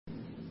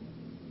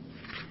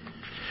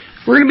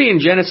We're going to be in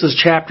Genesis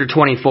chapter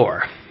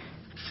 24.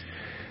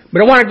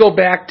 But I want to go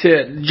back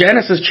to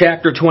Genesis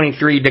chapter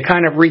 23 to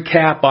kind of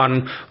recap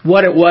on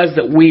what it was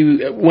that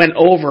we went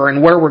over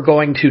and where we're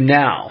going to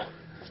now.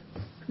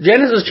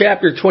 Genesis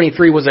chapter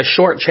 23 was a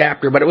short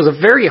chapter, but it was a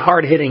very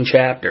hard-hitting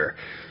chapter.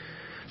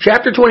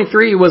 Chapter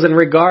 23 was in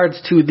regards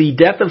to the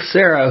death of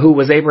Sarah, who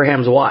was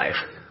Abraham's wife.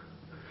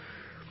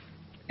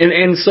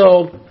 And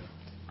so,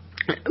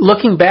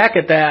 looking back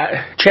at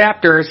that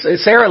chapter,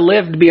 Sarah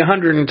lived to be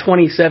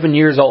 127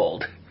 years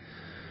old.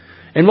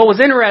 And what was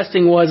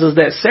interesting was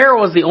that Sarah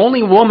was the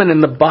only woman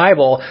in the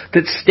Bible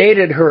that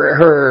stated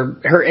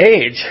her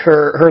age,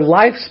 her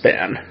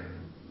lifespan.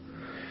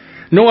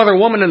 No other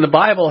woman in the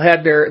Bible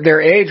had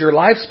their age or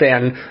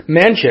lifespan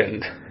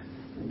mentioned.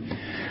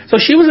 So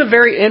she was a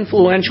very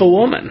influential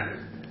woman.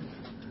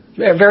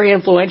 Very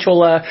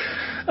influential,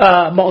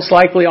 most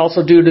likely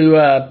also due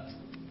to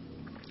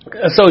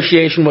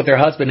association with her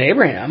husband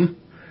Abraham.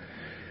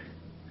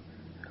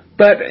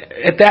 But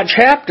at that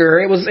chapter,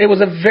 it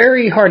was a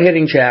very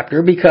hard-hitting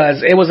chapter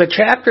because it was a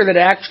chapter that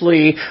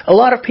actually a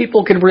lot of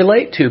people could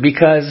relate to,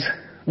 because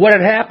what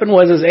had happened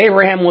was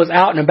Abraham was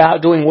out and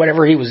about doing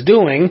whatever he was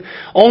doing,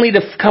 only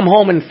to come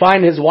home and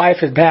find his wife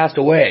had passed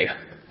away.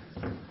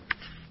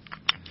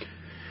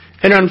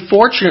 And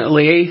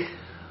unfortunately,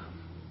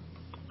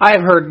 I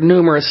have heard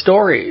numerous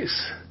stories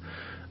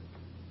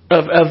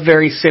of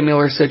very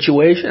similar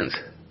situations.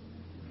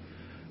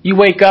 You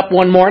wake up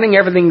one morning,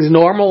 everything's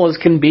normal as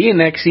can be, and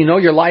next thing you know,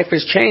 your life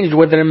has changed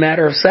within a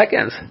matter of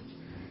seconds,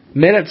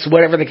 minutes,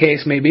 whatever the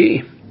case may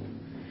be.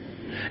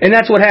 And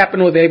that's what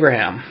happened with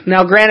Abraham.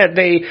 Now, granted,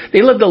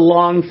 they lived a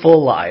long,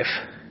 full life.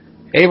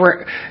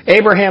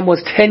 Abraham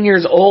was 10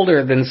 years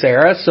older than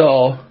Sarah,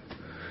 so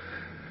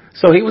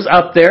he was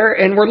up there,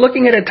 and we're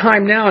looking at a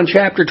time now in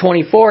chapter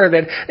 24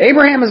 that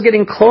Abraham is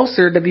getting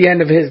closer to the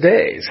end of his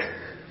days.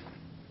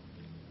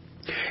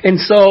 And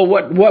so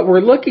what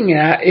we're looking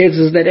at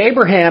is that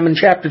Abraham in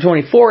chapter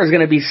 24 is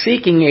going to be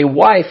seeking a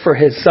wife for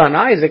his son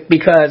Isaac,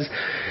 because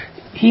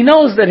he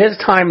knows that his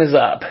time is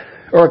up,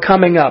 or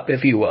coming up,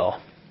 if you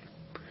will.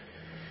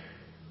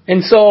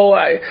 And so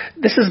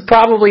this is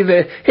probably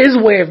his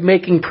way of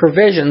making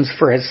provisions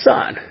for his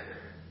son.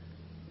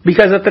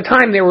 Because at the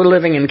time they were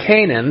living in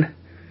Canaan,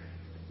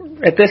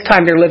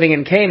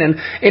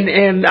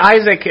 and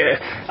Isaac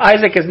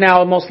is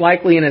now most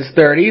likely in his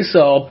 30s,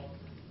 so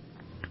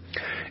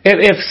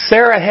if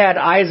Sarah had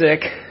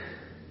Isaac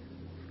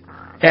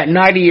at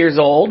 90 years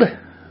old, and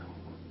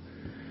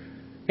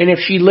if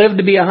she lived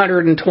to be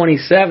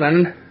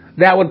 127,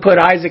 that would put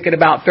Isaac at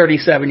about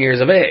 37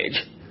 years of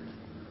age.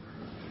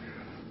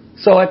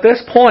 So at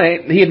this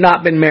point, he had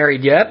not been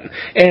married yet,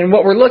 and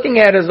what we're looking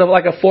at is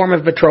like a form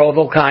of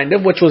betrothal, kind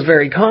of, which was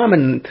very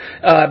common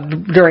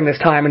during this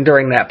time and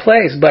during that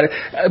place. But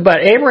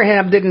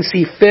Abraham didn't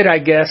see fit, I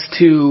guess,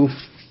 to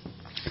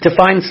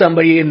find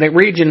somebody in the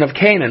region of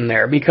Canaan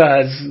there,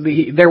 because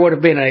there would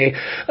have been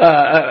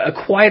a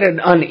quite an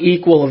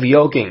unequal of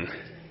yoking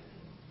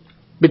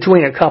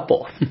between a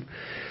couple.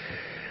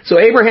 So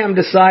Abraham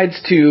decides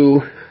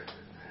to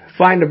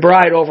find a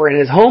bride over in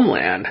his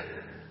homeland.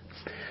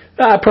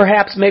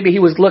 Perhaps maybe he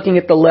was looking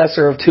at the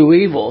lesser of two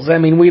evils. I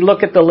mean, we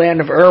look at the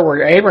land of Ur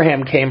where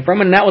Abraham came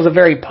from, and that was a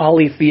very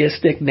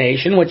polytheistic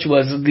nation, which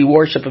was the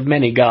worship of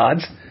many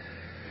gods.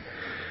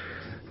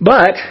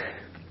 But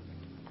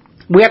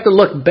we have to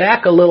look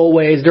back a little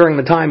ways during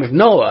the time of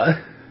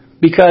Noah,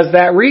 because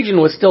that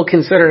region was still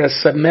considered a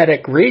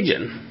Semitic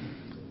region,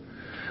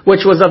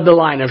 which was of the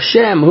line of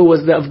Shem, who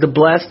was of the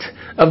blessed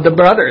of the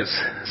brothers.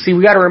 See,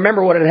 we got to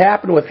remember what had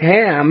happened with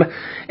Ham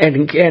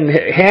and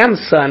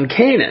Ham's son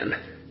Canaan.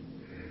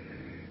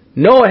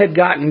 Noah had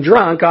gotten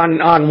drunk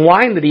on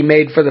wine that he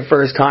made for the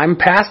first time,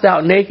 passed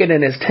out naked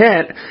in his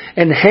tent,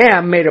 and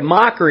Ham made a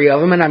mockery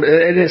of him. And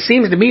it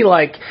seems to me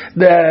like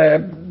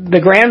the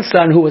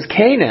grandson, who was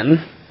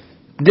Canaan,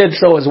 did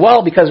so as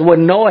well, because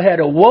when Noah had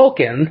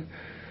awoken,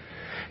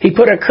 he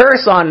put a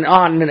curse on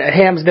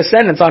Ham's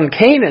descendants, on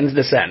Canaan's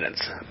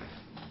descendants,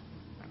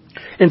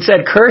 and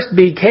said, "Cursed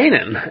be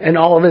Canaan and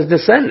all of his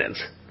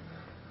descendants."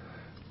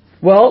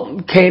 Well,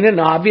 Canaan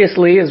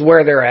obviously is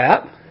where they're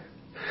at.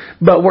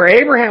 But where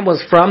Abraham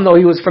was from, though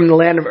he was from the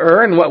land of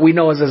Ur and what we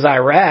know as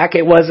Iraq,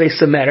 it was a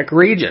Semitic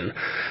region.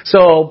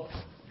 So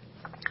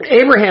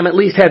Abraham at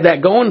least had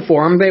that going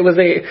for him. It was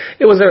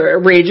a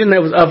region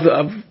that was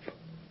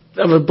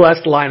of a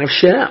blessed line of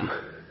Shem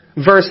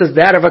versus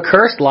that of a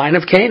cursed line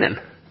of Canaan.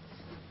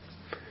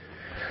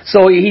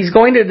 So he's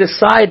going to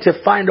decide to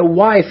find a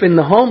wife in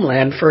the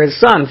homeland for his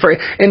son,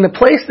 in the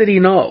place that he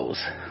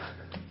knows.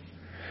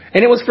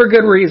 And it was for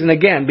good reason,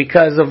 again,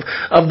 because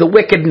of the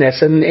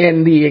wickedness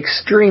and the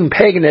extreme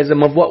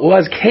paganism of what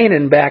was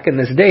Canaan back in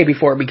this day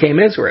before it became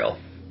Israel.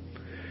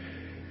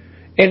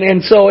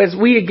 And so as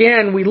we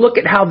look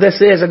at how this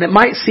is, and it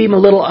might seem a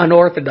little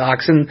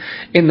unorthodox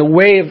in the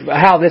way of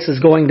how this is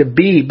going to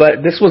be,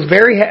 but this was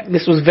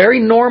very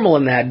normal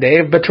in that day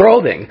of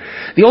betrothing.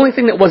 The only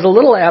thing that was a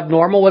little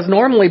abnormal was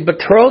normally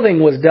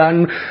betrothing was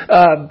done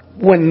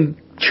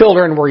when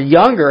children were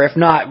younger, if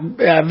not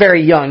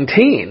very young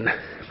teen.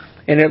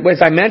 And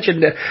as I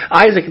mentioned,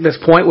 Isaac at this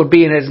point would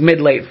be in his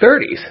mid-late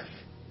 30s.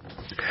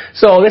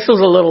 So this was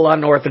a little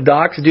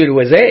unorthodox due to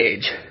his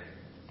age.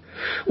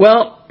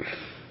 Well,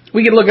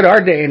 we can look at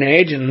our day and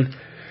age, and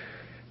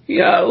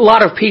a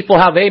lot of people,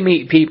 how they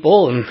meet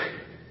people, and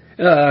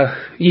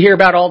you hear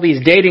about all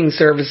these dating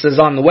services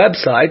on the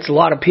websites. A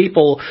lot of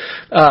people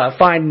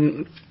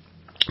find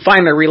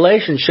their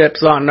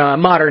relationships on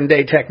modern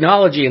day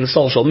technology and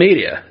social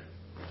media.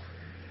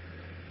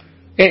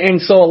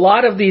 And so a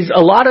lot of these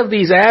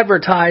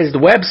advertised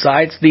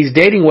websites, these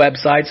dating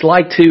websites,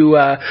 like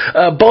to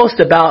boast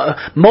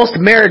about most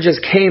marriages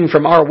came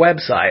from our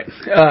website,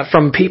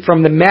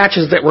 from the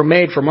matches that were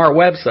made from our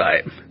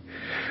website.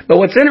 But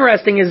what's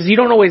interesting is you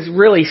don't always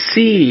really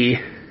see,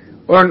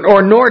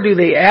 or nor do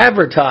they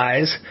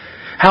advertise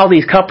how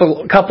these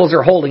couples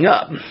are holding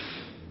up.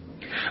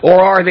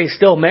 Or are they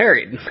still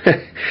married?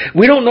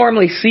 We don't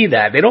normally see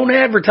that. They don't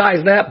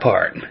advertise that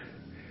part.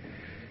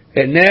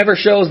 It never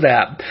shows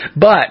that.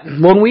 But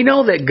when we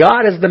know that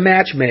God is the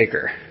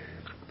matchmaker,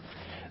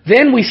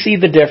 then we see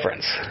the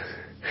difference.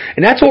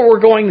 And that's what we're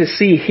going to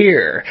see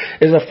here,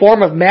 is a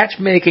form of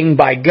matchmaking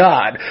by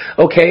God.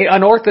 Okay,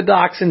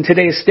 unorthodox in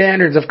today's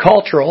standards of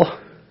cultural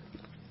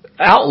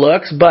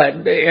outlooks,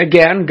 but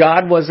again,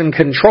 God was in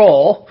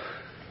control,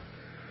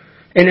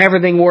 and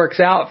everything works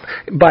out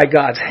by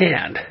God's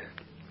hand.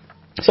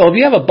 So if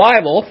you have a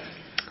Bible,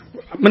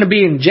 I'm going to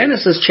be in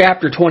Genesis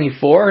chapter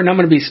 24, and I'm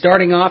going to be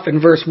starting off in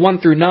verse 1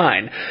 through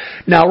 9.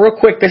 Now, real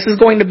quick, this is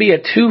going to be a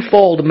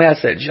twofold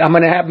message. I'm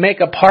going to make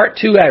a part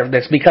 2 out of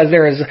this because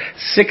there is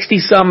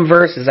 60-some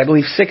verses. I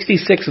believe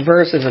 66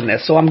 verses in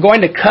this. So I'm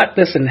going to cut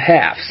this in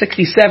half.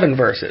 67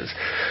 verses.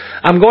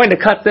 I'm going to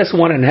cut this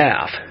one in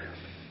half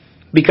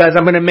because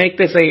I'm going to make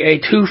this a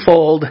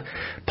twofold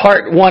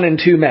part 1 and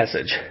 2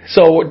 message.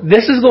 So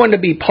this is going to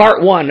be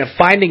part 1 of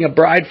finding a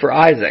bride for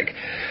Isaac.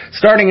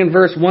 Starting in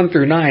verse 1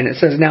 through 9, it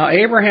says, Now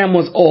Abraham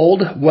was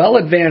old, well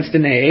advanced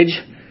in age,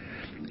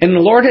 and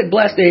the Lord had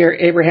blessed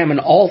Abraham in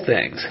all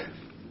things.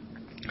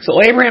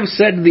 So Abraham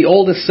said to the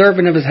oldest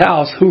servant of his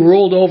house, who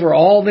ruled over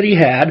all that he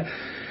had,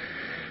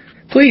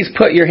 Please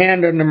put your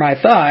hand under my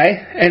thigh,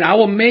 and I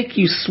will make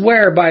you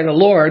swear by the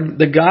Lord,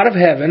 the God of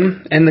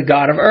heaven and the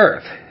God of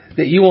earth,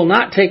 that you will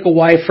not take a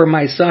wife for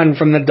my son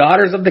from the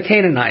daughters of the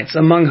Canaanites,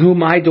 among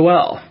whom I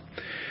dwell.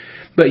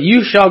 But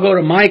you shall go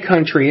to my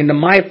country and to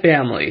my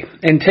family,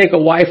 and take a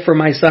wife for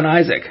my son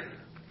Isaac.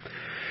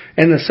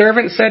 And the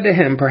servant said to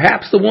him,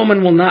 Perhaps the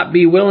woman will not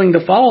be willing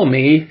to follow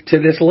me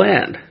to this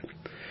land.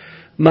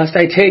 Must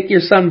I take your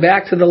son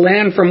back to the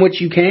land from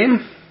which you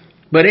came?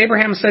 But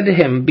Abraham said to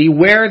him,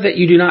 Beware that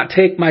you do not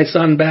take my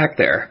son back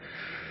there.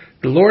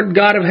 The Lord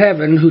God of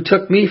heaven, who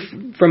took me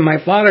from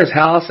my father's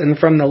house and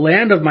from the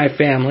land of my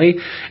family,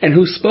 and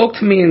who spoke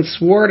to me and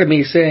swore to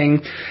me,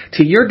 saying,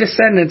 To your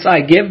descendants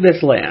I give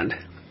this land.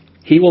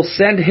 He will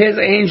send his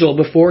angel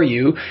before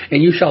you,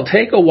 and you shall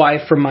take a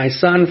wife for my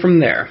son from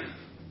there.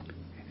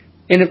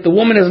 And if the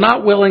woman is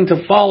not willing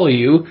to follow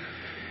you,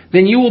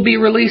 then you will be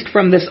released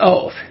from this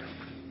oath.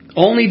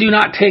 Only do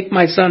not take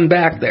my son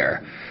back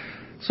there.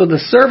 So the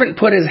servant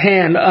put his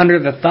hand under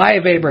the thigh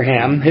of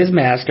Abraham, his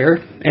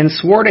master, and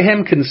swore to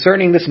him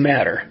concerning this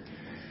matter.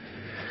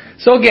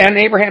 So again,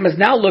 Abraham is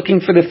now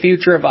looking for the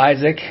future of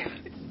Isaac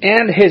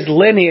and his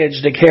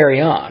lineage to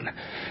carry on.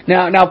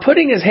 Now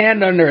putting his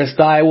hand under his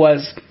thigh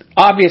was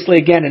obviously,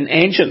 again, an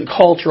ancient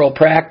cultural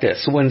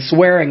practice when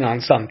swearing on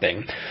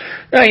something.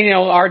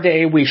 Our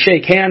day we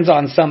shake hands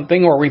on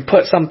something or we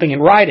put something in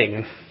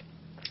writing.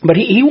 But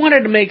he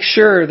wanted to make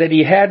sure that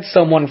he had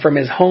someone from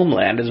his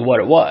homeland is what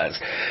it was.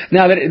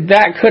 Now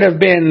that could have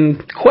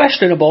been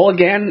questionable,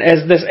 again,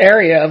 as this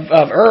area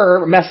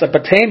of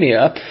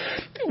Mesopotamia,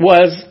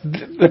 was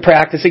the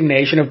practicing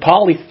nation of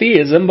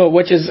polytheism, but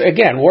which is,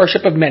 again,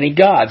 worship of many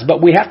gods.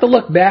 But we have to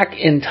look back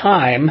in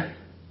time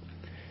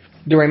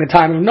during the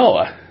time of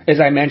Noah.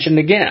 As I mentioned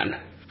again,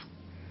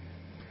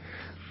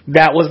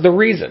 that was the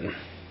reason.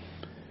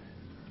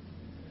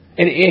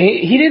 And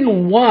he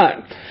didn't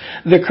want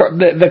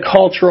the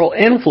cultural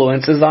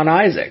influences on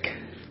Isaac.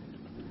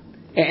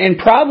 And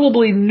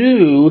probably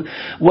knew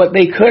what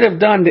they could have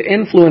done to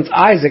influence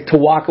Isaac to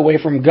walk away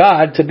from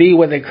God to be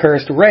with a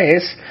cursed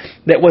race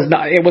that was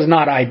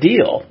not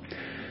ideal.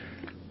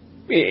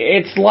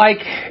 It's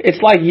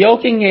like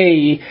yoking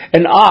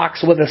an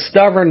ox with a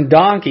stubborn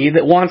donkey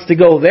that wants to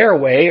go their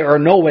way or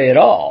no way at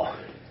all.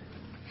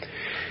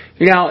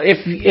 Now,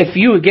 if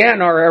you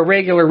again are a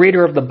regular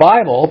reader of the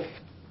Bible,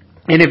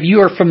 and if you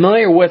are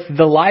familiar with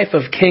the life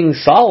of King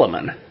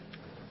Solomon,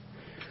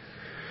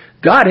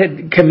 God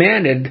had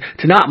commanded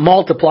to not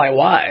multiply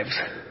wives.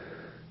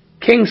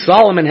 King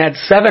Solomon had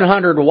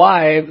 700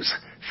 wives,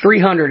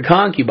 300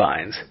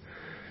 concubines.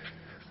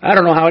 I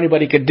don't know how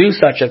anybody could do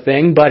such a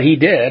thing, but he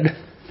did.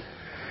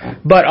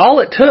 But all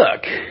it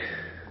took,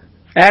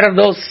 out of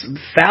those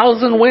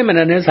 1,000 women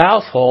in his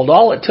household,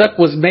 all it took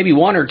was maybe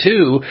 1 or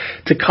 2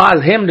 to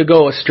cause him to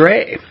go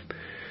astray.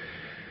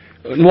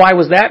 And why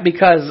was that?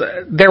 Because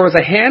there was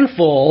a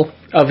handful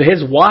of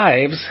his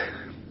wives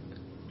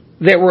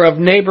that were of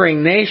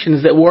neighboring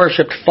nations that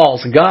worshipped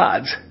false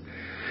gods.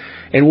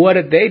 And what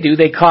did they do?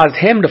 They caused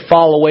him to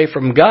fall away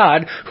from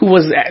God, who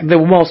was the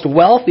most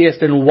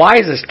wealthiest and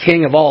wisest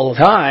king of all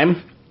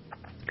time.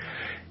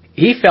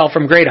 He fell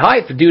from great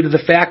height due to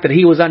the fact that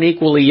he was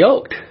unequally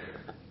yoked.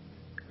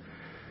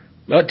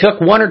 It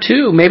took one or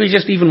two, maybe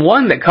just even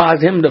one, that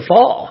caused him to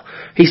fall.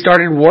 He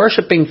started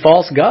worshiping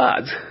false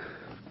gods.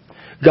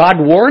 God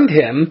warned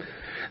him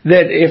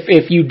that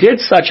if you did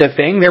such a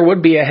thing, there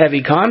would be a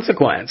heavy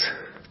consequence.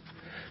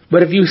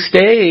 But if you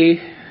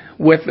stay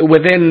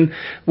within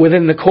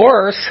the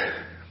course,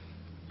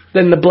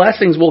 then the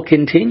blessings will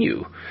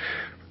continue.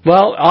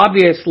 Well,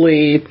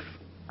 obviously,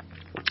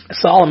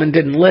 Solomon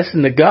didn't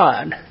listen to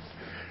God.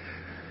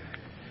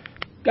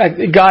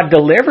 God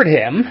delivered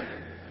him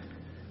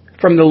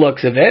from the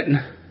looks of it,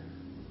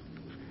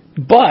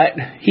 but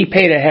he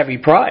paid a heavy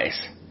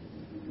price.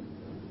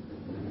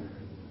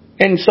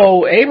 And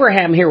so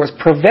Abraham here was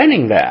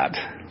preventing that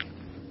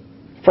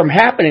from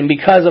happening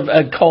because of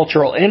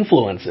cultural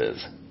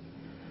influences.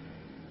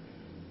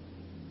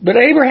 But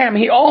Abraham,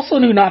 he also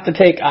knew not to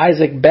take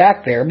Isaac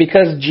back there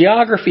because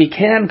geography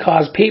can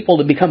cause people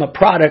to become a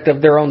product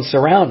of their own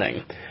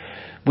surrounding.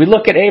 We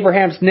look at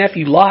Abraham's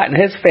nephew Lot and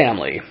his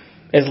family,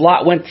 as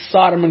Lot went to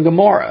Sodom and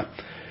Gomorrah.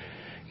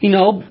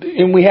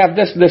 And we have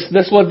this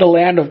was the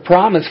land of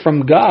promise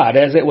from God,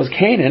 as it was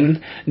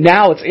Canaan.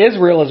 Now it's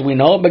Israel as we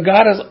know it, but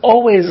God has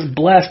always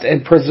blessed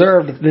and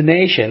preserved the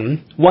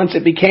nation once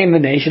it became the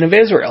nation of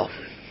Israel.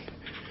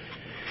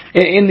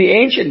 In the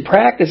ancient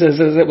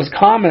practices, it was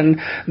common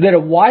that a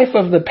wife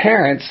of the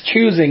parents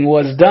choosing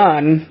was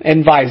done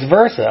and vice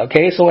versa.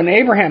 Okay, so in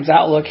Abraham's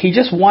outlook, he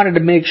just wanted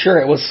to make sure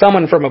it was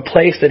someone from a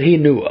place that he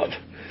knew of.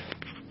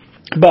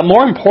 But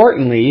more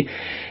importantly,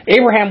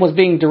 Abraham was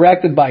being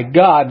directed by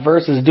God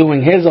versus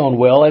doing his own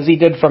will, as he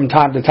did from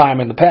time to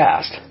time in the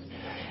past.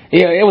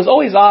 It was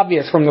always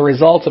obvious from the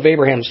results of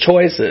Abraham's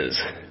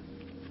choices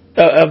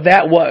of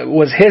that what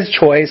was his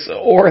choice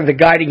or the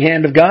guiding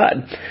hand of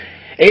God.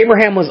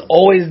 Abraham was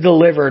always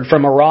delivered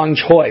from a wrong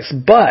choice,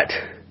 but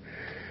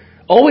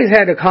always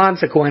had a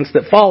consequence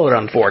that followed,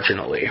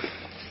 unfortunately.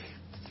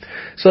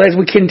 So as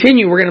we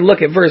continue, we're going to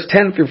look at verse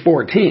 10 through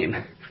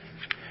 14.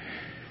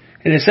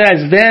 And it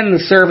says, Then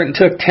the servant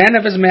took 10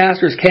 of his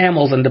master's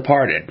camels and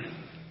departed.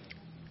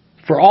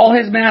 For all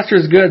his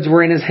master's goods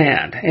were in his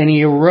hand. And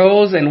he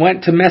arose and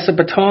went to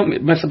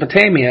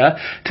Mesopotamia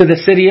to the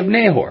city of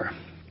Nahor.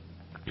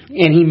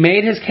 And he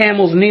made his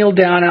camels kneel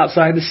down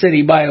outside the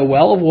city by a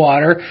well of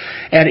water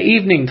at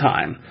evening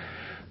time,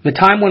 the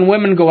time when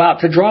women go out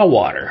to draw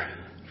water.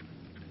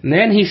 And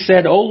then he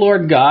said, O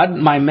Lord God,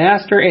 my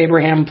master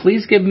Abraham,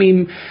 please give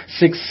me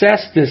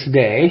success this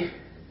day,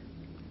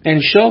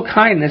 and show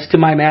kindness to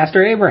my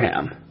master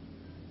Abraham.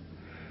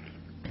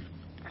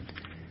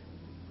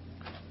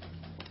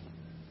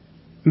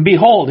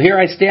 Behold, here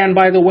I stand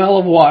by the well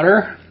of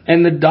water,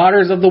 and the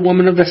daughters of the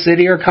woman of the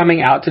city are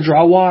coming out to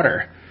draw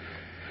water.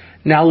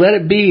 Now let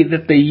it be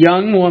that the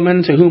young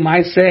woman to whom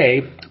I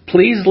say,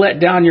 Please let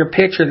down your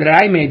pitcher that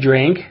I may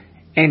drink,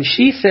 and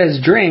she says,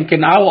 Drink,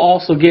 and I will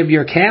also give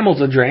your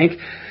camels a drink,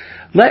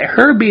 let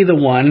her be the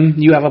one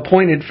you have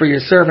appointed for your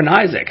servant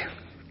Isaac.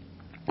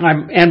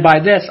 And by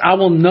this I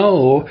will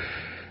know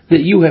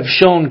that you have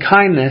shown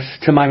kindness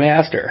to my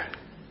master.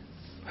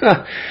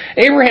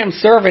 Abraham's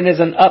servant is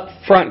an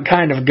upfront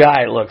kind of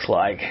guy, it looks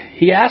like.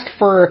 He asked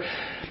for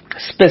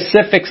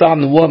specifics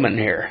on the woman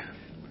here.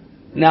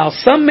 Now,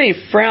 some may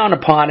frown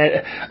upon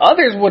it.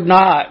 Others would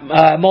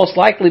not, most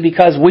likely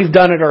because we've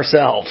done it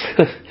ourselves.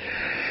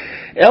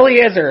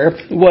 Eliezer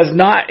was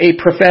not a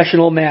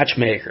professional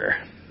matchmaker.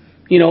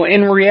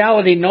 In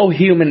reality, no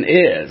human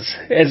is,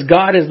 as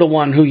God is the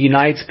one who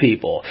unites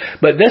people.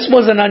 But this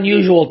was an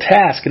unusual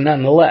task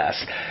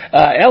nonetheless.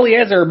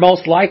 Eliezer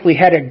most likely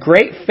had a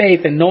great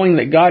faith in knowing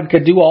that God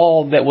could do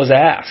all that was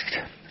asked.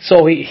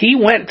 So he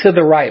went to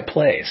the right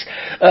place.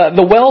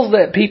 The wells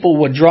that people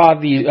would draw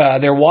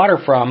their water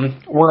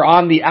from were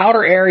on the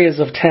outer areas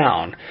of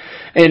town.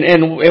 And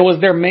it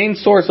was their main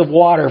source of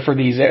water for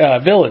these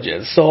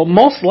villages. So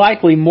most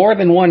likely more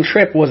than one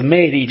trip was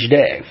made each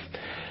day.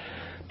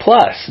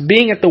 Plus,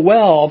 being at the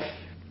well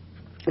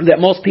that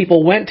most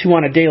people went to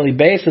on a daily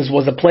basis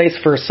was a place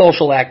for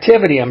social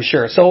activity, I'm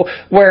sure. So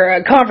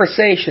where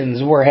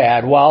conversations were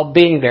had while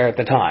being there at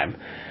the time.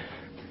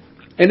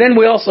 And then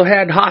we also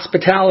had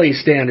hospitality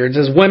standards,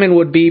 as women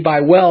would be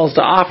by wells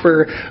to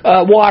offer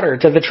water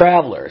to the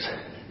travelers.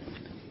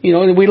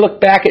 We look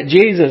back at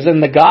Jesus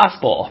in the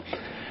gospel.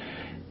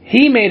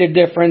 He made a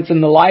difference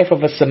in the life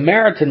of a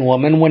Samaritan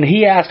woman when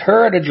he asked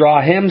her to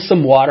draw him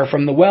some water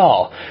from the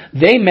well.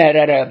 They met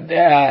at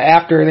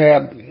a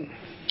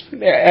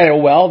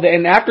well,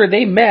 and after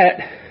they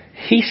met,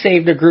 he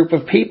saved a group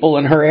of people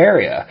in her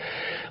area,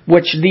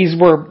 which these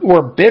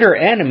were bitter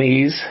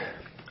enemies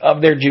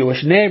of their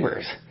Jewish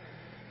neighbors.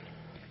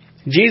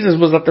 Jesus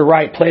was at the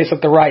right place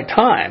at the right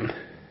time.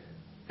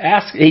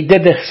 He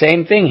did the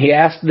same thing. He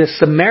asked this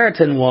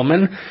Samaritan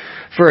woman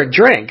for a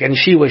drink, and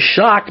she was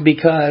shocked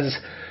because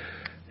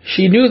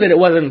she knew that it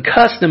wasn't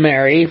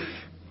customary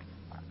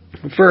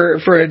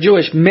for a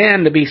Jewish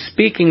man to be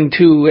speaking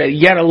to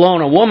yet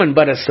alone a woman,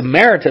 but a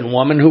Samaritan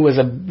woman who was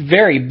a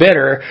very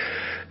bitter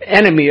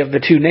enemy of the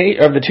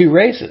two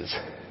races.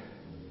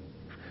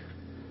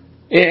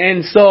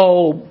 And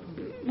so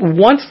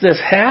once this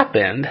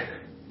happened,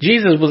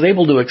 Jesus was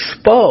able to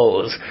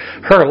expose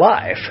her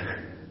life.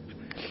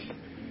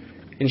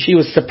 And she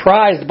was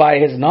surprised by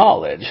his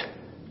knowledge.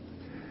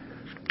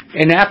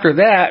 And after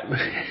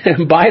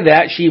that, by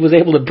that, she was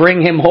able to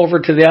bring him over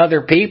to the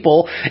other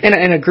people,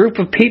 and a group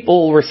of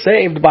people were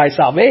saved by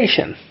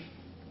salvation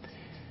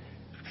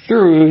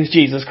through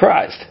Jesus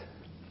Christ.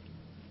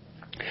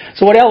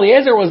 So what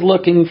Eliezer was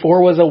looking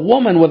for was a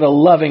woman with a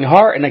loving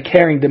heart and a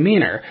caring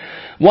demeanor,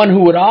 one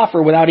who would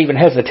offer without even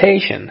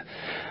hesitation.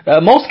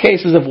 Most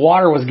cases if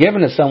water was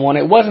given to someone,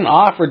 it wasn't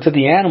offered to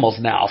the animals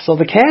now. So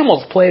the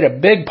camels played a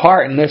big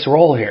part in this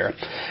role here.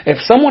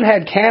 If someone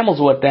had camels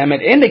with them,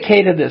 it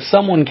indicated that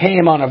someone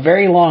came on a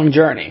very long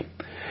journey.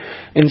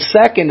 And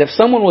second, if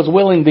someone was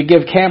willing to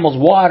give camels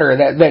water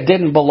that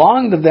didn't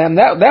belong to them,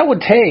 that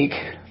would take,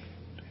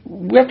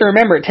 we have to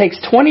remember, it takes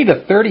 20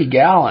 to 30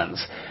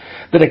 gallons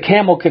that a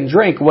camel can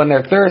drink when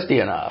they're thirsty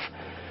enough.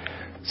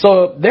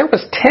 So there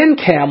was 10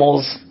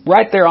 camels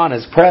right there on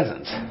his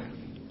presence.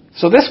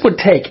 So this would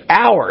take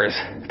hours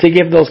to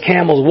give those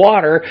camels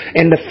water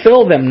and to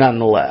fill them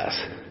nonetheless.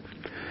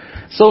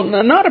 So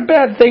not a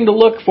bad thing to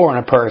look for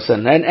in a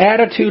person, an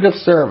attitude of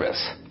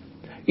service.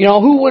 You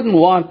know, who wouldn't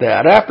want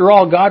that? After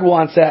all, God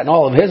wants that in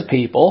all of His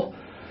people.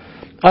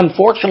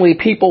 Unfortunately,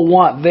 people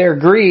want their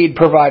greed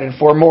provided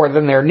for more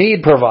than their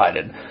need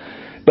provided.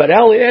 But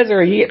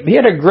Eliezer, he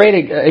had a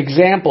great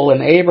example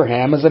in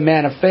Abraham as a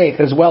man of faith,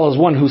 as well as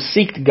one who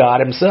seeked God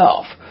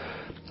himself.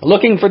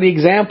 Looking for the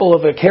example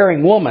of a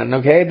caring woman,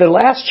 okay? The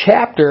last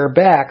chapter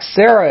back,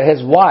 Sarah,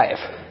 his wife,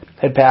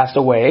 had passed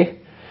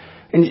away.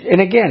 And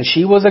again,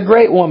 she was a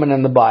great woman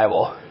in the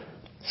Bible.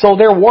 So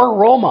there were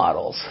role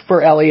models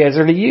for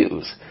Eliezer to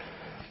use.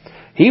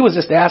 He was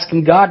just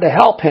asking God to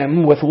help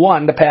him with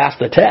one to pass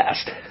the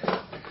test.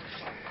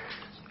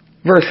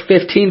 Verse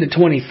 15 to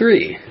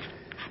 23.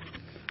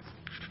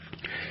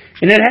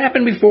 And it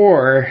happened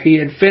before he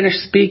had finished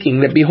speaking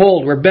that,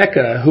 behold,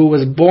 Rebekah, who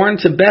was born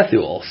to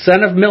Bethuel,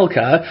 son of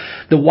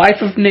Milcah, the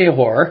wife of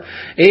Nahor,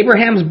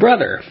 Abraham's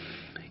brother,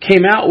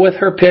 came out with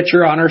her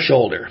pitcher on her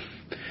shoulder.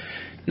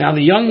 Now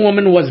the young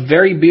woman was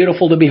very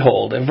beautiful to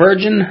behold, a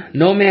virgin,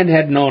 no man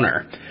had known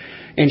her.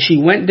 And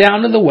she went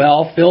down to the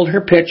well, filled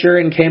her pitcher,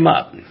 and came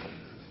up.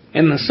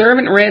 And the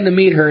servant ran to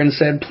meet her and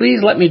said,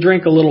 Please let me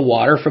drink a little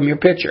water from your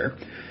pitcher.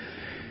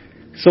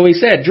 So she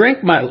said,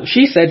 Drink,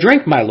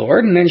 my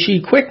lord. And then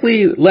she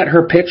quickly let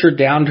her pitcher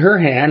down to her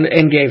hand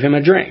and gave him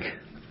a drink.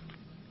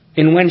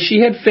 And when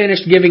she had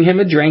finished giving him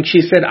a drink,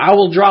 she said, I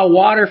will draw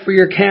water for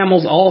your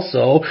camels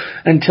also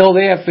until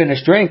they have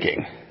finished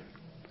drinking.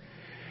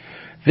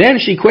 Then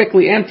she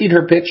quickly emptied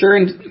her pitcher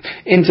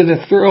into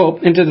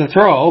the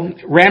trough,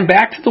 ran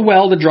back to the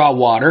well to draw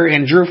water,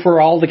 and drew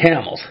for all the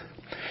camels.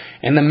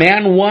 And the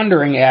man,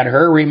 wondering at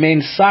her,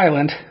 remained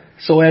silent,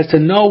 so as to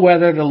know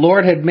whether the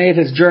Lord had made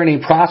his journey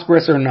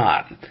prosperous or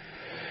not.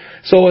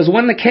 So as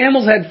when the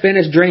camels had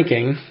finished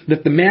drinking,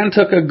 that the man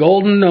took a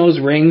golden nose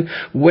ring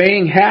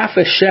weighing half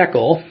a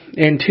shekel,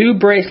 and 2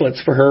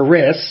 bracelets for her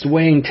wrists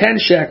weighing 10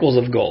 shekels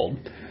of gold,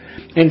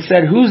 and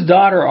said, Whose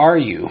daughter are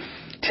you?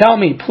 Tell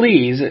me,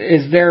 please,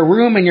 is there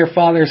room in your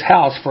father's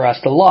house for us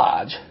to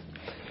lodge?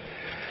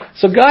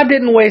 So God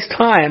didn't waste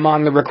time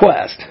on the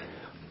request.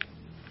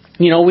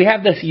 You know, we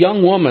have this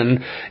young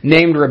woman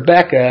named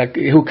Rebekah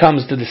who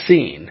comes to the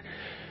scene.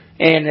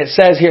 And it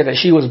says here that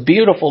she was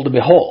beautiful to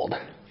behold.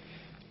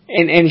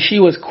 And she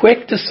was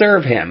quick to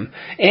serve him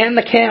and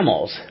the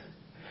camels.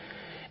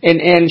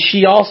 And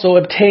she also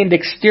obtained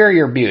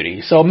exterior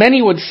beauty. So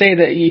many would say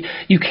that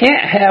you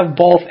can't have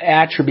both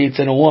attributes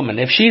in a woman.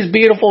 If she's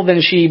beautiful, then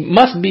she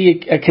must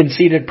be a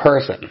conceited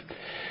person,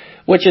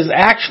 which is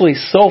actually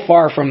so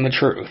far from the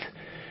truth.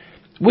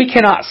 We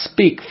cannot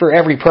speak for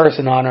every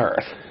person on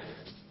earth.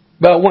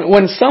 But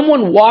when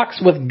someone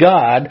walks with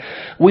God,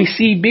 we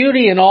see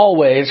beauty in all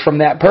ways from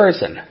that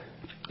person.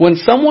 When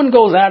someone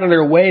goes out of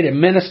their way to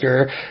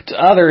minister to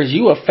others,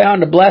 you have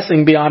found a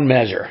blessing beyond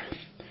measure.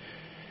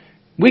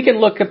 We can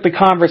look at the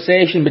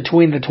conversation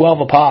between the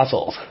 12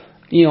 apostles.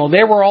 You know,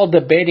 they were all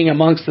debating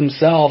amongst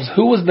themselves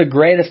who was the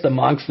greatest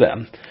amongst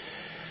them.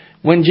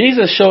 When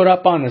Jesus showed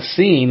up on the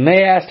scene,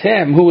 they asked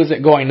him, who was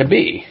it going to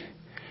be?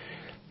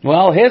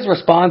 Well, his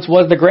response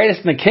was, the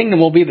greatest in the kingdom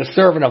will be the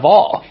servant of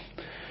all.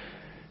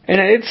 And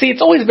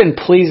it's always been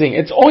pleasing.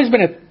 It's always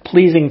been a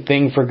pleasing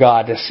thing for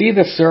God to see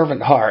the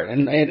servant heart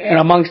and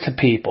amongst the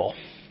people.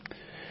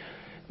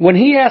 When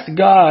he asked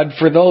God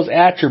for those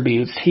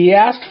attributes, he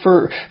asked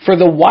for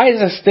the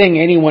wisest thing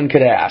anyone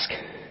could ask.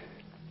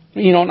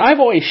 You know, and I've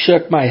always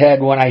shook my head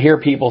when I hear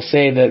people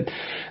say that,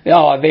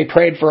 they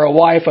prayed for a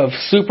wife of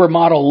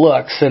supermodel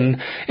looks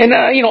and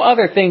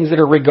other things that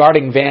are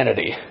regarding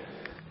vanity.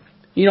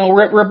 You know,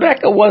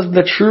 Rebekah was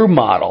the true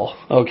model,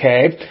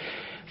 okay?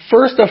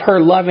 First of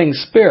her loving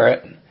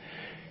spirit,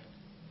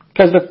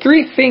 Because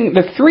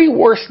the three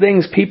worst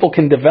things people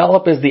can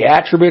develop is the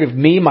attribute of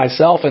me,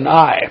 myself, and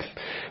I,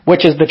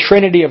 which is the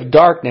trinity of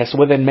darkness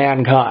within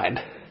mankind.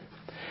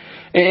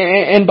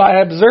 And by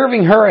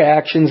observing her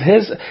actions,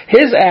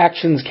 his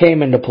actions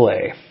came into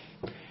play.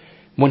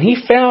 When he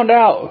found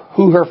out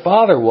who her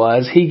father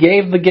was, he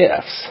gave the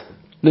gifts.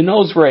 The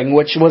nose ring,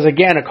 which was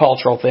again a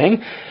cultural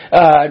thing,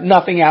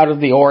 nothing out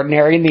of the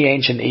ordinary in the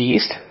ancient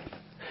East.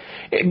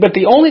 But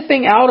the only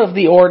thing out of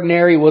the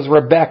ordinary was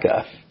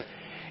Rebecca.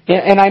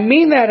 And I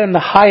mean that in the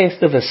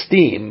highest of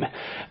esteem.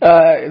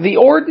 The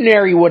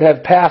ordinary would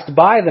have passed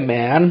by the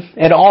man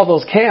and all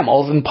those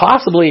camels and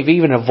possibly have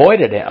even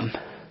avoided him.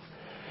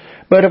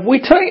 But if we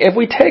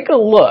take a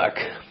look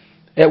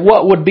at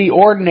what would be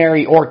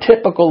ordinary or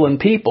typical in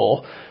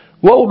people,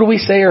 what would we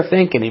say or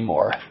think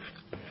anymore?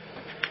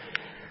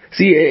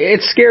 See,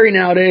 it's scary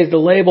nowadays to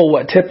label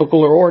what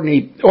typical or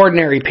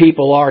ordinary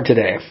people are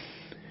today.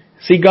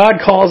 See, God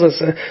calls us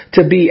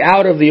to be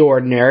out of the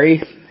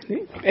ordinary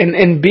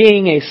and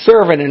being a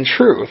servant in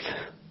truth,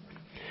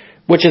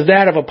 which is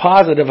that of a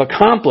positive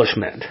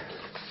accomplishment.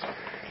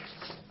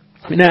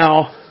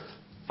 Now,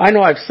 I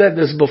know I've said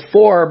this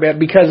before, but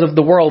because of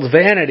the world's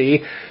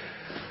vanity,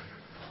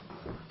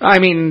 I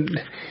mean,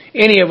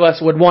 any of us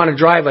would want to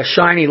drive a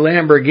shiny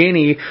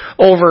Lamborghini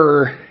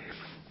over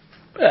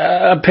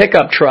a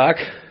pickup truck.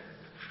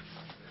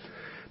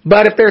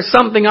 But if there's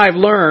something I've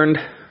learned,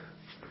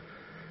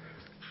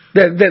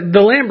 that the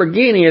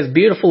Lamborghini, as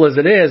beautiful as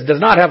it is, does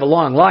not have a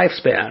long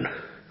lifespan.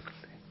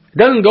 It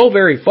doesn't go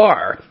very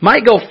far.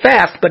 Might go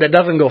fast, but it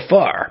doesn't go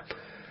far.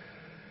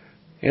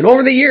 And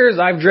over the years,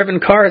 I've driven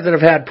cars that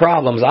have had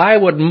problems. I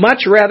would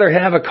much rather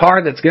have a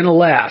car that's going to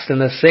last, and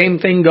the same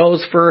thing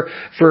goes for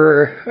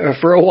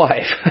a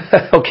wife.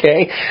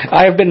 Okay?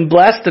 I've been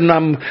blessed, and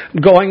I'm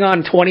going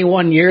on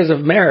 21 years of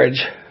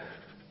marriage.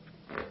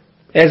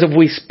 As of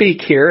we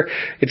speak here,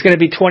 it's going to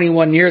be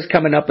 21 years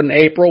coming up in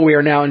April. We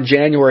are now in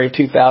January of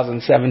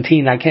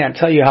 2017. I can't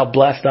tell you how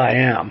blessed I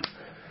am.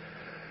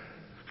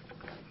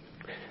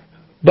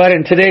 But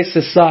in today's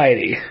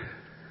society,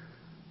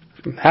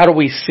 how do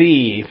we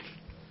see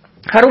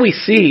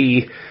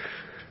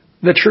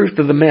the truth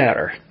of the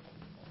matter?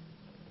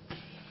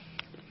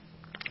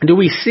 Do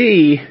we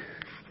see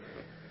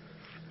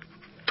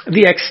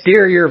the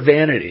exterior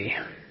vanity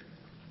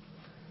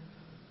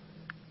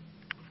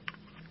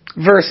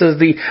versus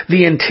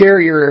the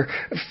interior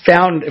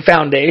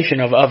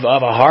foundation of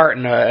a heart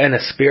and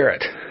a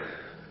spirit?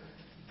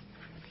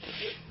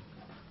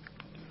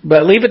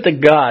 But leave it to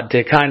God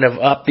to kind of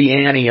up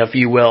the ante, if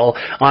you will,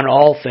 on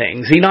all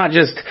things. He not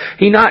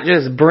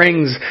just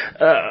brings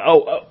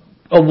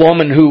a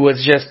woman who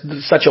was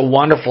just such a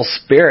wonderful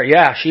spirit.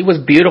 Yeah, she was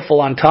beautiful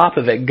on top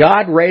of it.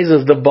 God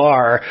raises the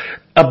bar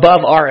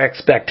above our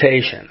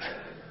expectations.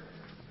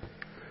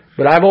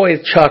 But I've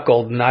always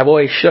chuckled and I've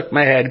always shook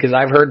my head because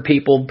I've heard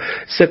people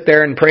sit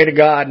there and pray to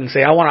God and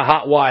say, I want a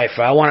hot wife.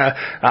 I want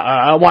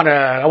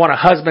a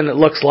husband that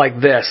looks like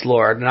this,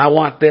 Lord. And I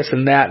want this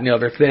and that and the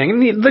other thing.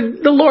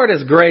 And the Lord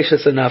is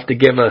gracious enough to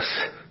give us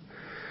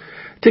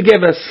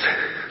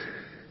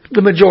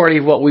the majority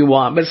of what we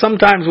want. But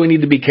sometimes we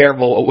need to be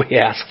careful what we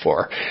ask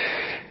for.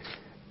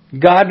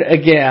 God,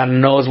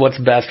 again, knows what's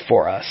best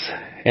for us.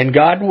 And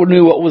God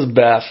knew what was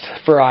best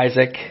for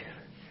Isaac.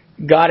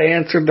 God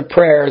answered the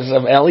prayers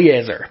of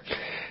Eliezer.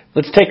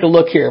 Let's take a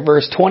look here,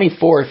 verse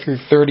 24 through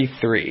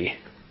 33.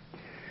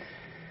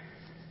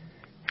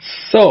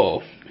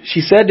 So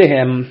she said to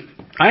him,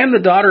 I am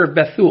the daughter of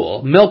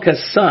Bethuel,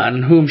 Milcah's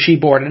son, whom she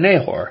bore to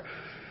Nahor.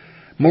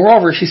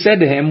 Moreover, she said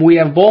to him, we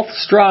have both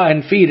straw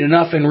and feed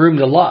enough and room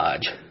to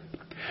lodge.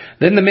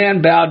 Then the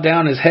man bowed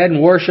down his head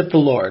and worshipped the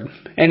Lord.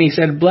 And he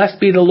said,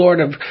 Blessed be the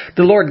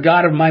Lord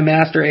God of my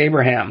master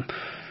Abraham,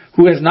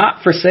 who has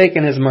not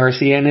forsaken his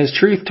mercy and his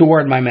truth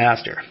toward my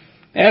master.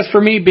 As for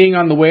me, being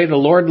on the way, the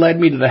Lord led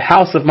me to the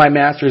house of my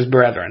master's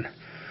brethren.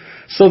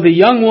 So the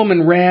young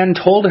woman ran,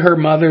 told her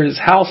mother's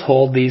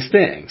household these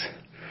things.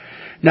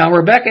 Now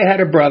Rebekah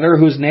had a brother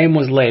whose name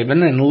was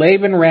Laban, and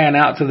Laban ran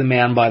out to the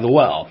man by the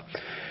well.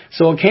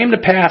 So it came to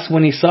pass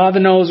when he saw the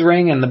nose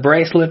ring and the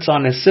bracelets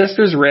on his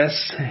sister's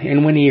wrists,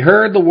 and when he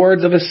heard the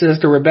words of his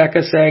sister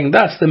Rebekah saying,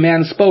 Thus the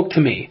man spoke to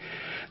me,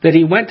 that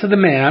he went to the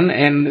man,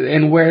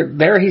 and where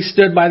there he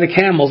stood by the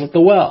camels at the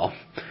well.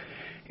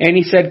 And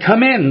he said,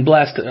 Come in,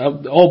 blessed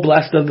of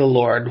the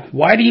Lord.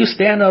 Why do you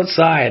stand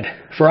outside?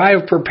 For I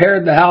have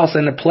prepared the house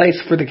and a place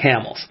for the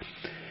camels.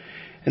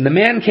 And the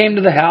man came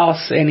to the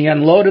house, and he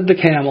unloaded the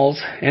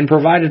camels, and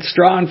provided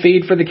straw and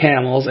feed for the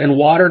camels, and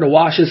water to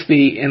wash his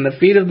feet, and the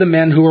feet of the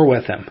men who were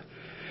with him.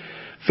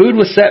 Food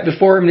was set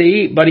before him to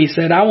eat, but he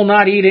said, I will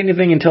not eat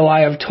anything until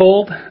I have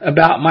told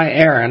about my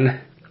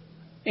errand.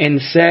 And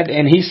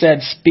he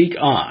said, Speak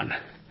on.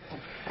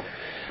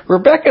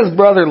 Rebekah's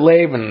brother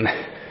Laban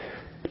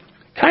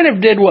kind of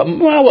did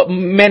what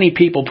many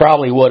people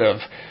probably would have.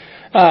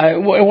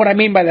 What I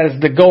mean by that is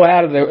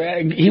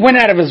he went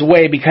out of his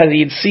way because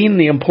he had seen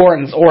the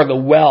importance or the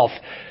wealth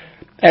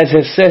as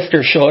his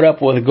sister showed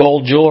up with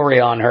gold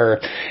jewelry on her,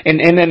 and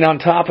then on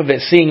top of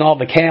it seeing all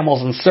the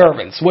camels and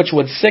servants, which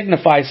would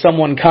signify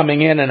someone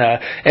coming in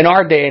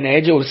our day and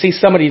age. It would see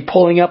somebody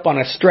pulling up on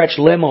a stretch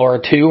limo or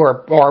two,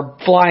 or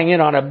flying in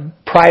on a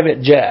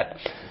private jet.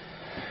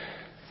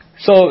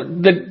 So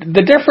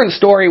the different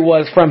story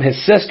was from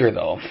his sister,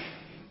 though.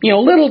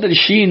 Little did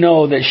she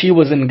know that she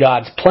was in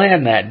God's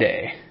plan that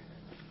day.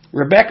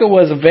 Rebekah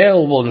was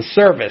available in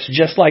service,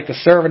 just like the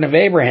servant of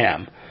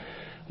Abraham.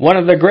 One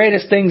of the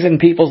greatest things in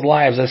people's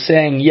lives is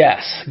saying,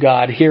 "Yes,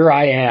 God, here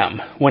I am,"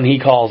 when He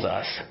calls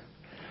us.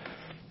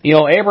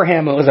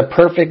 Abraham was a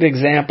perfect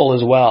example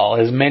as well,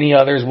 as many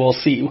others we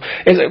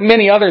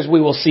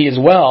will see as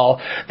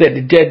well,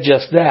 that did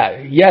just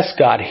that. "Yes,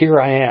 God,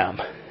 here I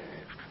am."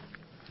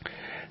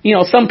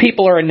 Some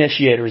people are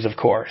initiators, of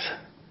course,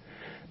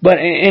 but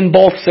in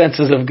both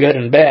senses of good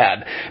and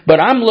bad.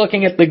 But I'm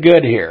looking at the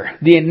good here,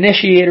 the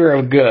initiator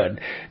of good.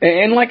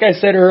 And like I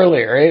said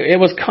earlier, it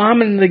was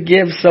common to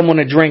give someone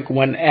a drink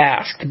when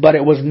asked, but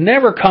it was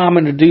never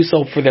common to do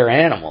so for their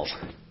animals.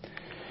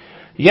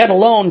 Yet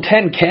alone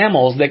 10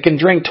 camels that can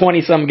drink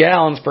 20-some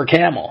gallons per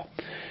camel.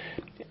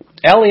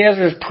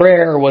 Eliezer's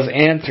prayer was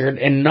answered,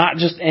 and not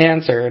just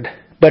answered,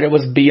 but it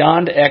was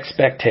beyond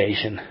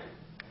expectation.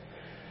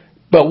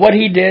 But what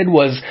he did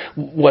was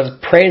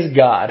praise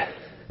God.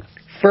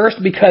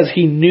 First, because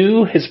he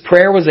knew his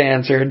prayer was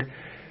answered,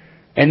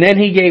 and then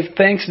he gave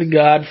thanks to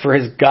God for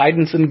His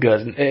guidance and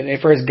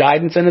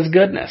His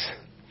goodness.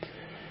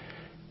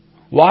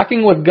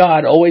 Walking with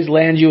God always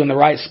lands you in the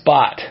right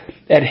spot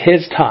at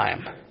His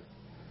time.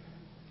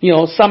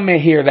 Some may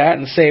hear that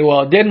and say,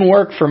 "Well, it didn't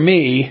work for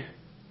me,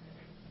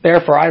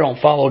 therefore I don't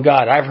follow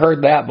God." I've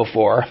heard that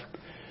before.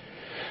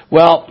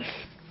 Well,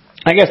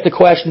 I guess the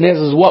question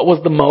is what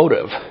was the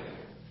motive?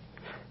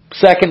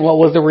 Second, what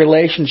was the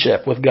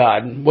relationship with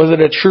God? Was it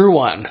a true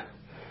one?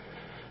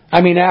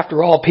 I mean,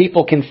 after all,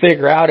 people can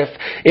figure out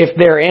if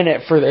they're in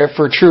it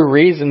for true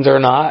reasons or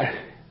not.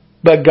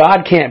 But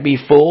God can't be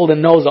fooled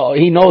and knows all.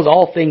 He knows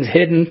all things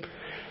hidden.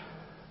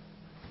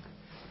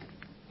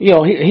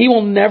 He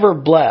will never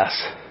bless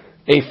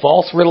a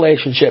false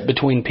relationship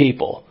between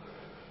people.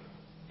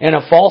 And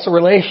a false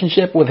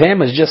relationship with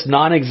Him is just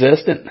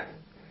non-existent.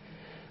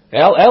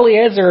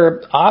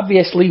 Eliezer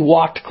obviously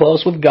walked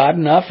close with God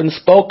enough and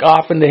spoke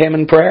often to Him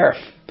in prayer.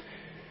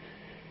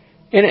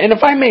 And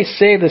if I may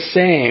say the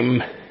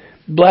same,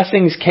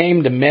 blessings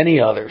came to many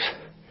others.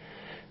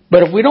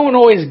 But if we don't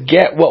always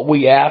get what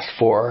we ask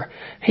for,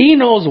 He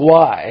knows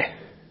why.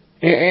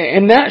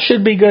 And that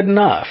should be good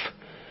enough.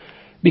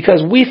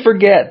 Because we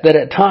forget that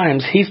at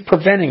times He's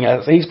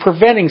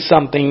preventing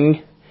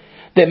something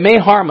that may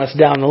harm us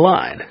down the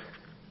line.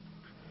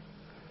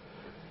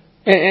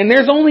 And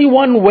there's only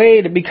one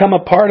way to become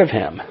a part of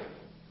Him.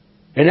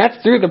 And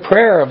that's through the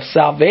prayer of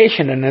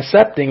salvation and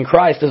accepting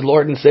Christ as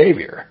Lord and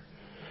Savior.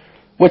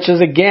 Which is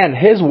again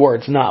His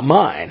words, not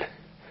mine.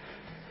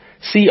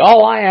 See,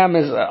 all I am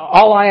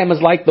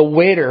is like the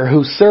waiter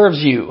who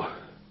serves you.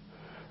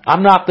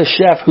 I'm not the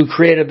chef who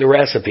created the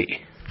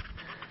recipe.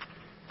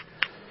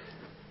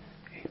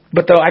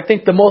 But though I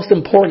think the most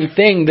important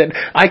thing that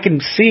I can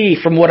see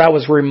from what I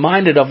was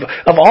reminded of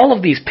all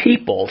of these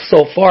people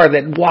so far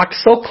that walked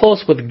so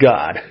close with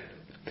God,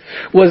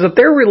 was that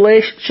their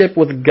relationship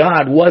with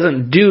God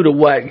wasn't due to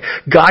what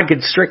God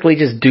could strictly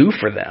just do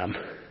for them.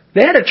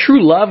 They had a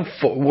true love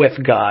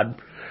with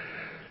God.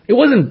 It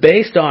wasn't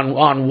based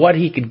on what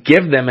He could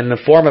give them in the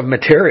form of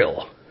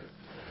material.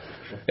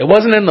 It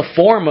wasn't in the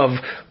form of,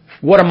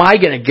 what am I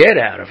going to get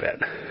out of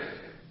it?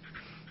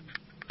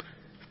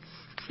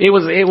 It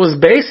was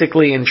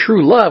basically in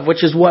true love,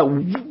 which is what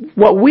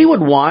we would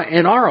want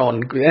in our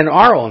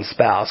own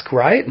spouse,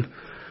 right?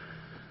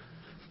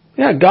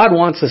 Yeah, God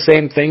wants the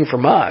same thing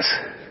from us.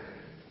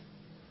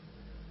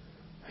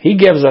 He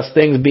gives us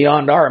things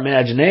beyond our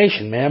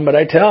imagination, man. But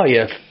I tell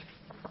you,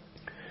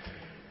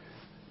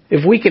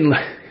 if we can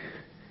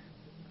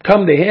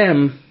come to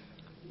Him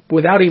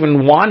without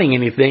even wanting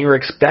anything or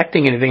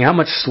expecting anything, how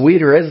much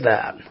sweeter is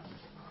that?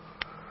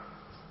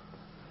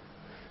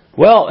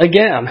 Well,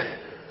 again,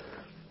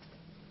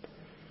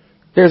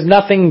 there's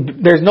no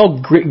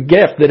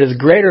gift that is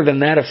greater than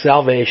that of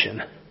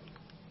salvation.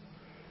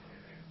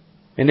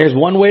 And there's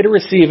one way to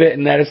receive it,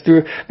 and that is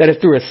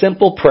through a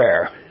simple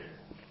prayer.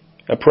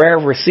 A prayer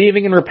of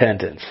receiving and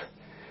repentance.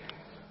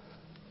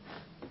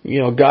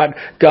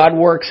 God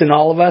works in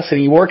all of us,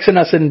 and He works in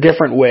us in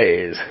different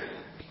ways.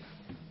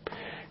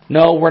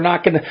 No, we're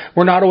not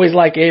always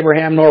like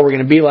Abraham, nor we're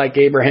going to be like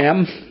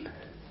Abraham.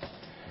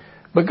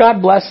 But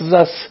God blesses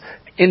us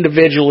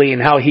individually in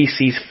how He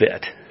sees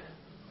fit.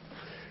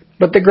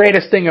 But the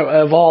greatest thing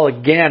of all,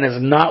 again,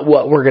 is not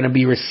what we're going to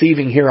be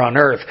receiving here on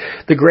earth.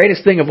 The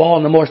greatest thing of all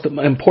and the most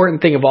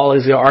important thing of all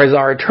is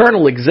our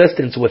eternal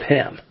existence with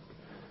Him.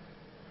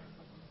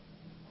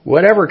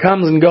 Whatever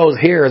comes and goes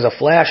here is a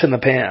flash in the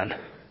pan.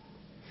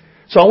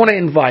 So I want to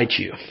invite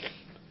you,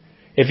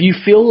 if you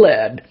feel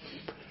led,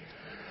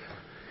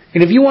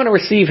 and if you want to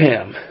receive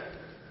Him,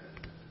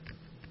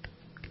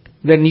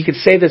 then you could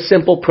say this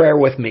simple prayer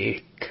with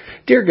me.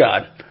 Dear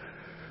God,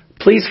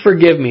 Please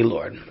forgive me,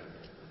 Lord.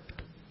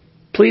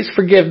 Please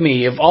forgive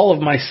me of all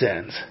of my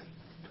sins.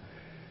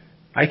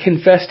 I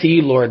confess to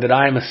you, Lord, that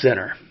I am a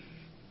sinner.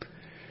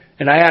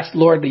 And I ask,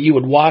 Lord, that you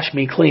would wash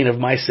me clean of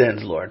my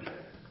sins, Lord.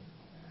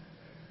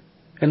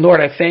 And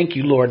Lord, I thank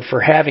you, Lord, for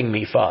having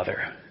me, Father.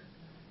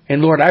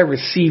 And Lord, I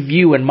receive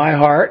you in my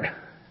heart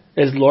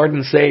as Lord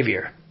and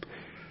Savior.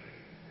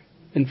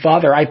 And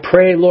Father, I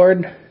pray,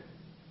 Lord,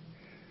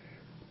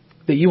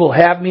 that you will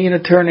have me in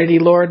eternity,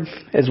 Lord,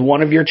 as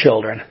one of your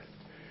children,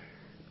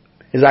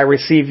 as I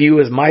receive you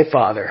as my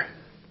Father.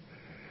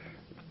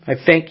 I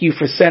thank you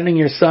for sending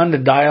your Son to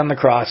die on the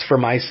cross for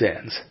my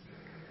sins.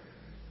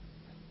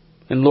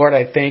 And Lord,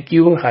 I thank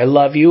you. I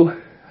love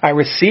you. I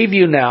receive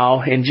you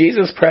now. In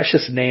Jesus'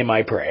 precious name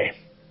I pray.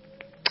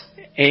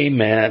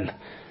 Amen.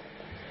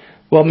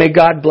 Well, may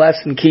God bless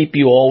and keep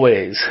you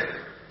always.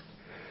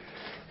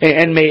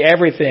 And may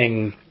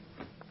everything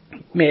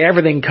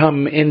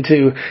come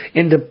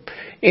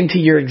into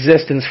your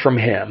existence from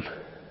Him.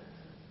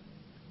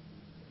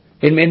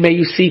 And may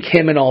you seek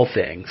Him in all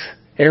things.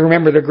 And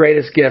remember the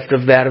greatest gift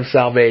of that of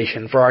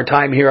salvation, for our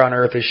time here on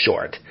earth is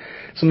short.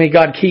 So may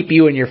God keep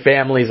you and your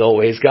families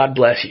always. God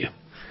bless you.